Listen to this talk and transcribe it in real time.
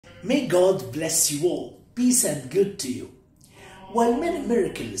May God bless you all. Peace and good to you. While many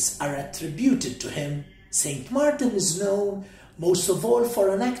miracles are attributed to him, Saint Martin is known most of all for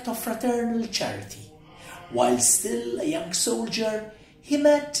an act of fraternal charity. While still a young soldier, he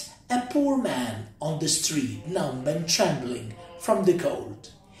met a poor man on the street, numb and trembling from the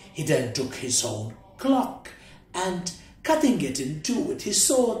cold. He then took his own cloak and, cutting it in two with his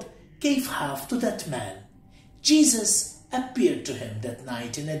sword, gave half to that man. Jesus appeared to him that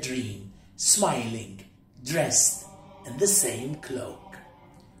night in a dream, smiling, dressed in the same cloak.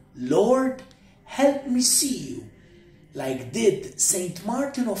 Lord, help me see you, like did Saint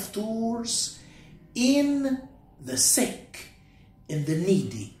Martin of Tours, in the sick, in the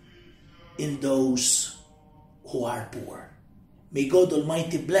needy, in those who are poor. May God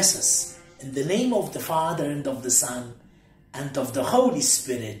Almighty bless us in the name of the Father and of the Son and of the Holy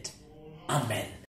Spirit. Amen.